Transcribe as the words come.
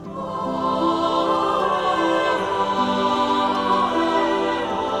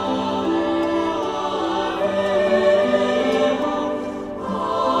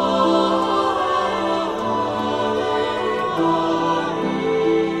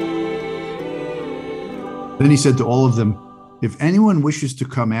Then he said to all of them, "If anyone wishes to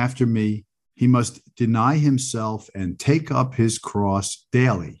come after me, he must deny himself and take up his cross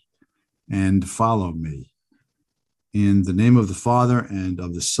daily and follow me. In the name of the Father and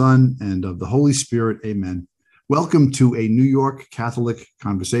of the Son and of the Holy Spirit, amen." Welcome to a New York Catholic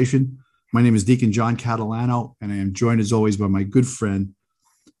Conversation. My name is Deacon John Catalano, and I am joined as always by my good friend,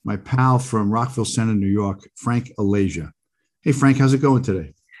 my pal from Rockville Center, New York, Frank Alasia. Hey, Frank, how's it going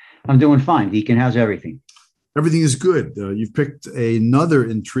today? I'm doing fine, Deacon. How's everything? Everything is good. You've picked another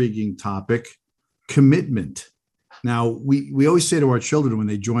intriguing topic, commitment. Now, we always say to our children when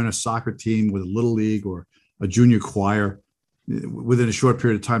they join a soccer team with a little league or a junior choir, within a short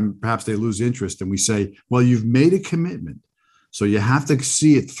period of time, perhaps they lose interest. And we say, well, you've made a commitment, so you have to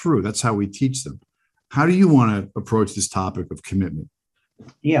see it through. That's how we teach them. How do you want to approach this topic of commitment?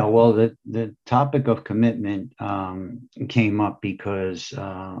 Yeah, well, the topic of commitment came up because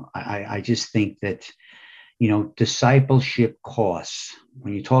I just think that, discipleship costs.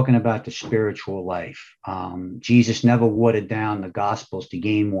 When you're talking about the spiritual life, Jesus never watered down the Gospels to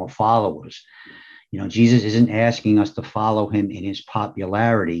gain more followers. Jesus isn't asking us to follow him in his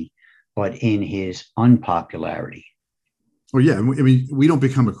popularity, but in his unpopularity. Oh, yeah. I mean, we don't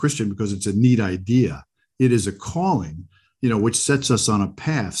become a Christian because it's a neat idea. It is a calling, which sets us on a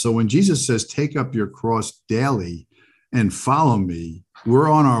path. So when Jesus says, take up your cross daily and follow me,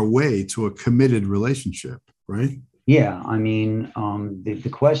 we're on our way to a committed relationship, right? Yeah, I mean, the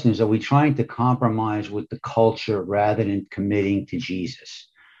question is, are we trying to compromise with the culture rather than committing to Jesus?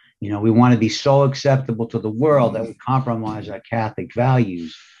 We want to be so acceptable to the world that we compromise our Catholic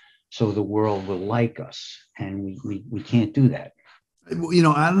values so the world will like us. And we can't do that. I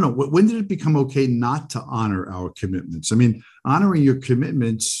don't know. When did it become okay not to honor our commitments? I mean, honoring your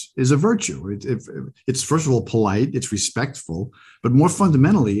commitments is a virtue. It's first of all polite, it's respectful, but more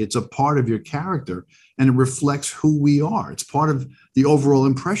fundamentally, it's a part of your character and it reflects who we are. It's part of the overall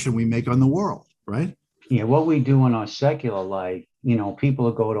impression we make on the world, right? Yeah, what we do in our secular life,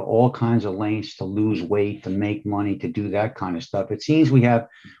 people go to all kinds of lengths to lose weight, to make money, to do that kind of stuff. It seems we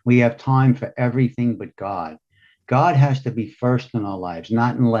have time for everything but God. God has to be first in our lives,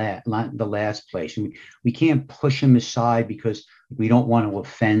 not in the last place. We can't push him aside because we don't want to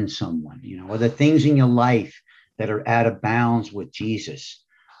offend someone, or the things in your life that are out of bounds with Jesus.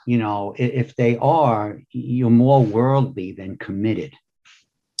 If they are, you're more worldly than committed.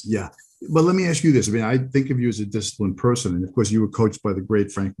 Yeah. But let me ask you this. I mean, I think of you as a disciplined person. And of course, you were coached by the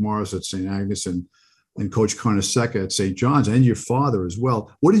great Frank Morris at St. Agnes and Coach Carnesecca at St. John's and your father as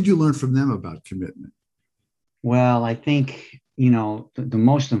well. What did you learn from them about commitment? Well, I think, the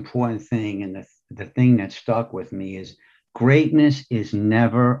most important thing and the thing that stuck with me is greatness is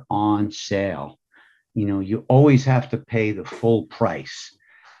never on sale. You always have to pay the full price.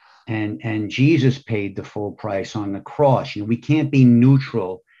 And Jesus paid the full price on the cross. We can't be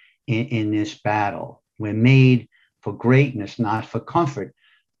neutral in this battle. We're made for greatness, not for comfort.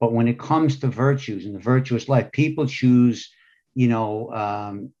 But when it comes to virtues and the virtuous life, people choose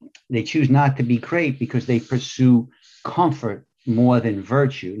they choose not to be great because they pursue comfort more than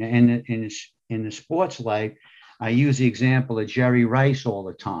virtue. And in the sports life, I use the example of Jerry Rice all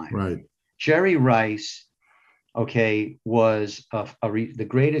the time. Right. Jerry Rice, was the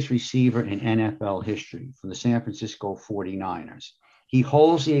greatest receiver in NFL history for the San Francisco 49ers. He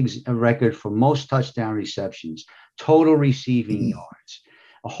holds the record for most touchdown receptions, total receiving yards,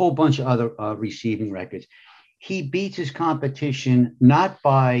 a whole bunch of other receiving records. He beats his competition not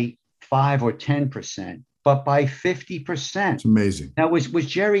by 5 or 10%, but by 50%. It's amazing. Now, was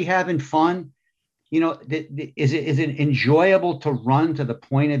Jerry having fun? Is it enjoyable to run to the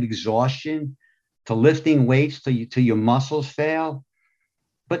point of exhaustion, to lifting weights till your muscles fail?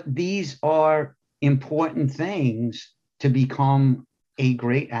 But these are important things to become a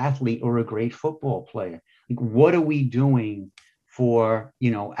great athlete or a great football player. What are we doing for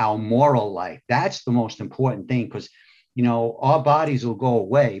our moral life? That's the most important thing, because our bodies will go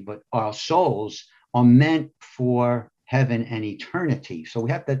away, but our souls are meant for heaven and eternity. So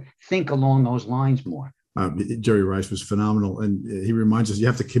we have to think along those lines more. Jerry Rice was phenomenal, and he reminds us you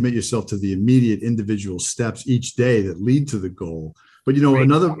have to commit yourself to the immediate individual steps each day that lead to the goal. But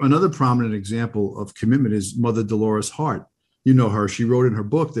another prominent example of commitment is Mother Dolores Hart. You know her. She wrote in her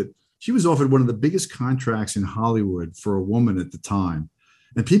book that she was offered one of the biggest contracts in Hollywood for a woman at the time.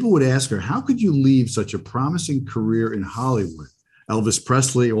 And people would ask her, how could you leave such a promising career in Hollywood? Elvis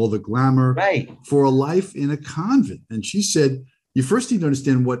Presley, all the glamour, right, for a life in a convent. And she said, you first need to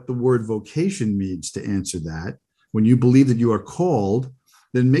understand what the word vocation means to answer that. When you believe that you are called,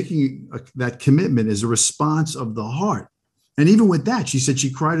 then making that commitment is a response of the heart. And even with that, she said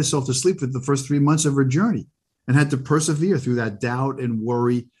she cried herself to sleep for the first 3 months of her journey and had to persevere through that doubt and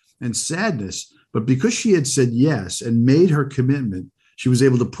worry and sadness. But because she had said yes and made her commitment, she was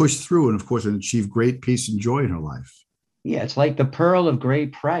able to push through and, of course, and achieve great peace and joy in her life. Yeah, it's like the pearl of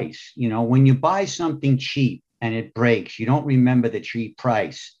great price. When you buy something cheap and it breaks, you don't remember the cheap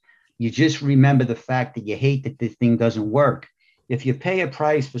price. You just remember the fact that you hate that this thing doesn't work. If you pay a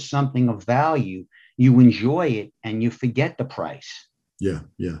price for something of value, you enjoy it and you forget the price. Yeah,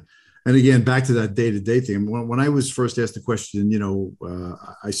 yeah. And again, back to that day-to-day thing. When I was first asked the question,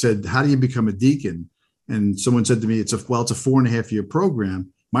 I said, "How do you become a deacon?" And someone said to me, "It's a 4.5 year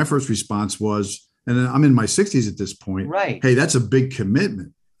program." My first response was, and I'm in my 60s at this point. Right. Hey, that's a big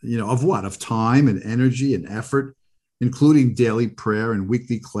commitment. Of what? Of time and energy and effort, including daily prayer and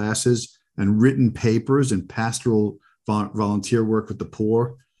weekly classes and written papers and pastoral volunteer work with the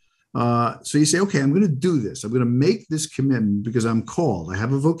poor. So you say, okay, I'm going to do this. I'm going to make this commitment because I'm called. I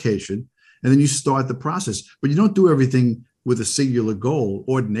have a vocation. And then you start the process. But you don't do everything with a singular goal,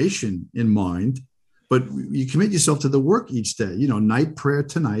 ordination in mind, but you commit yourself to the work each day. Night prayer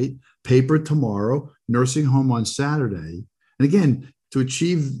tonight, paper tomorrow, nursing home on Saturday. And again, to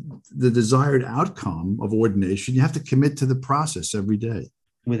achieve the desired outcome of ordination, you have to commit to the process every day.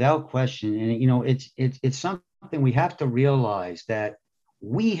 Without question. And it's something we have to realize that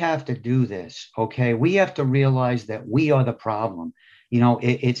we have to do this. Okay. We have to realize that we are the problem.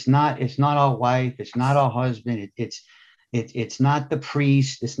 It's not our wife. It's not our husband. It's not the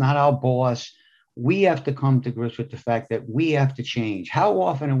priest. It's not our boss. We have to come to grips with the fact that we have to change. How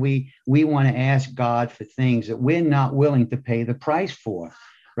often are we want to ask God for things that we're not willing to pay the price for,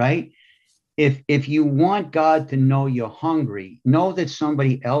 right? If you want God to know you're hungry, know that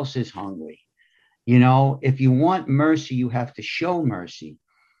somebody else is hungry. If you want mercy, you have to show mercy.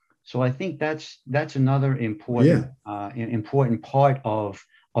 So I think that's another important part of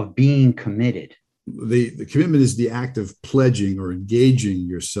being committed. The commitment is the act of pledging or engaging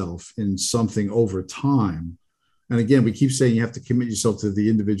yourself in something over time. And again, we keep saying you have to commit yourself to the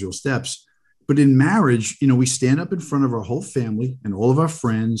individual steps. But in marriage, we stand up in front of our whole family and all of our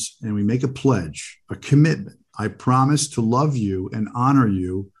friends, and we make a pledge, a commitment. I promise to love you and honor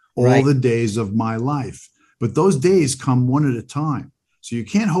you all the days of my life. But those days come one at a time. So you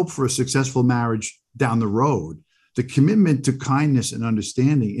can't hope for a successful marriage down the road. The commitment to kindness and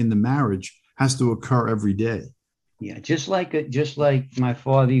understanding in the marriage has to occur every day. Yeah, just like my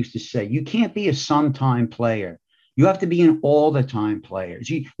father used to say, you can't be a sometime player. You have to be an all the time player.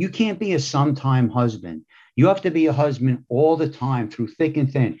 You can't be a sometime husband. You have to be a husband all the time through thick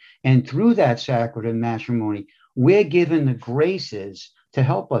and thin. And through that sacrament of matrimony, we're given the graces to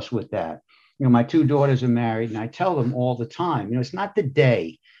help us with that. My two daughters are married, and I tell them all the time, it's not the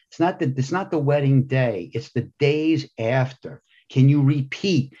day, it's not the wedding day, it's the days after. Can you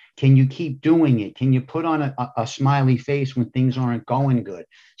repeat? Can you keep doing it? Can you put on a smiley face when things aren't going good?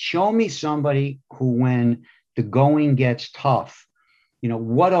 Show me somebody who, when the going gets tough,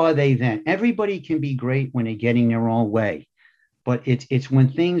 what are they then? Everybody can be great when they're getting their own way, but it's when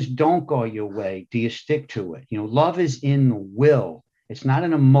things don't go your way, do you stick to it? Love is in the will. It's not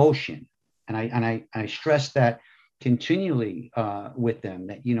an emotion. And I stress that continually with them,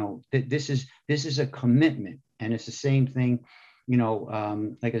 that that this is a commitment, and it's the same thing,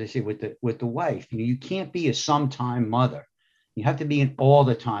 like I say with the wife. You can't be a sometime mother. You have to be an all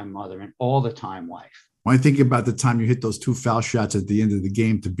the time mother and all the time wife. When I think about the time you hit those 2 foul shots at the end of the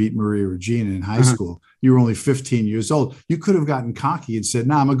game to beat Maria Regina in high school, you were only 15 years old. You could have gotten cocky and said,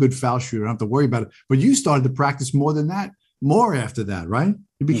 "Nah, I'm a good foul shooter. I don't have to worry about it." But you started to practice more than that, more after that, right?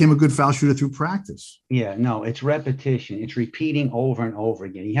 You became a good foul shooter through practice. Yeah, no, it's repetition. It's repeating over and over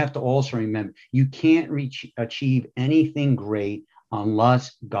again. You have to also remember, you can't achieve anything great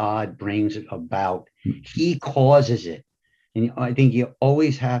unless God brings it about. He causes it. And I think you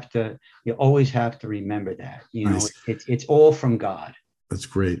always have to remember that, Nice. it's all from God. That's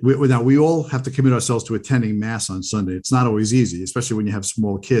great. We all have to commit ourselves to attending Mass on Sunday. It's not always easy, especially when you have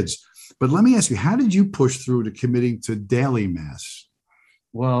small kids. But let me ask you, how did you push through to committing to daily Mass?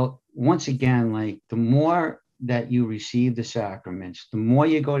 Well, once again, like the more that you receive the sacraments, the more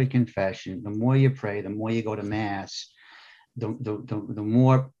you go to confession, the more you pray, the more you go to Mass, the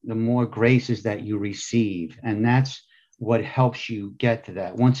more graces that you receive. And that's what helps you get to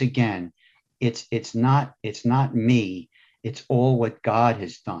that. Once again, it's not me, it's all what God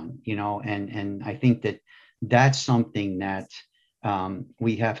has done, and I think that's something that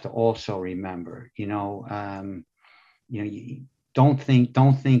we have to also remember. Don't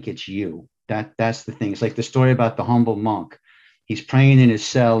think it's you. That's the thing. It's like the story about the humble monk. He's praying in his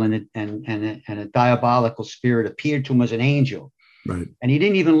cell, and a diabolical spirit appeared to him as an angel. Right. And he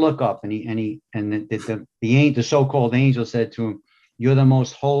didn't even look up. And the so-called angel said to him, "You're the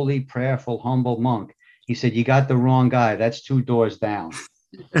most holy, prayerful, humble monk." He said, "You got the wrong guy. That's 2 doors down."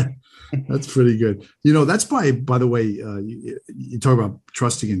 That's pretty good. That's why, by the way, you talk about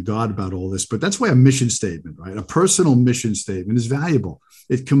trusting in God about all this, but that's why a mission statement, right? A personal mission statement is valuable.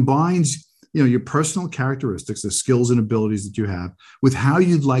 It combines, your personal characteristics, the skills and abilities that you have, with how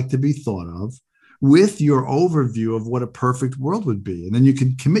you'd like to be thought of, with your overview of what a perfect world would be. And then you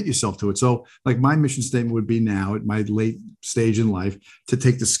can commit yourself to it. So like my mission statement would be now at my late stage in life to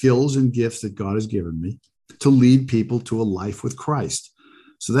take the skills and gifts that God has given me to lead people to a life with Christ.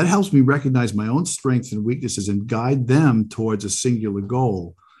 So that helps me recognize my own strengths and weaknesses and guide them towards a singular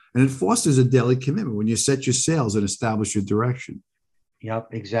goal. And it fosters a daily commitment when you set your sails and establish your direction. Yep,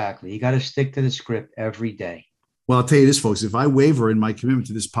 exactly. You got to stick to the script every day. Well, I'll tell you this, folks, if I waver in my commitment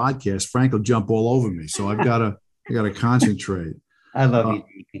to this podcast, Frank will jump all over me. So I got to concentrate. I love you,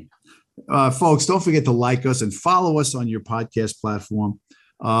 Deacon. Folks, don't forget to like us and follow us on your podcast platform.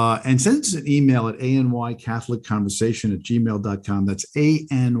 And send us an email at anycatholicconversation@gmail.com. That's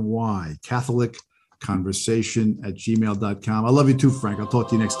anycatholicconversation@gmail.com. I love you too, Frank. I'll talk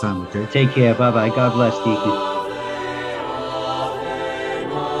to you next time, okay? Take care. Bye-bye. God bless, Deacon.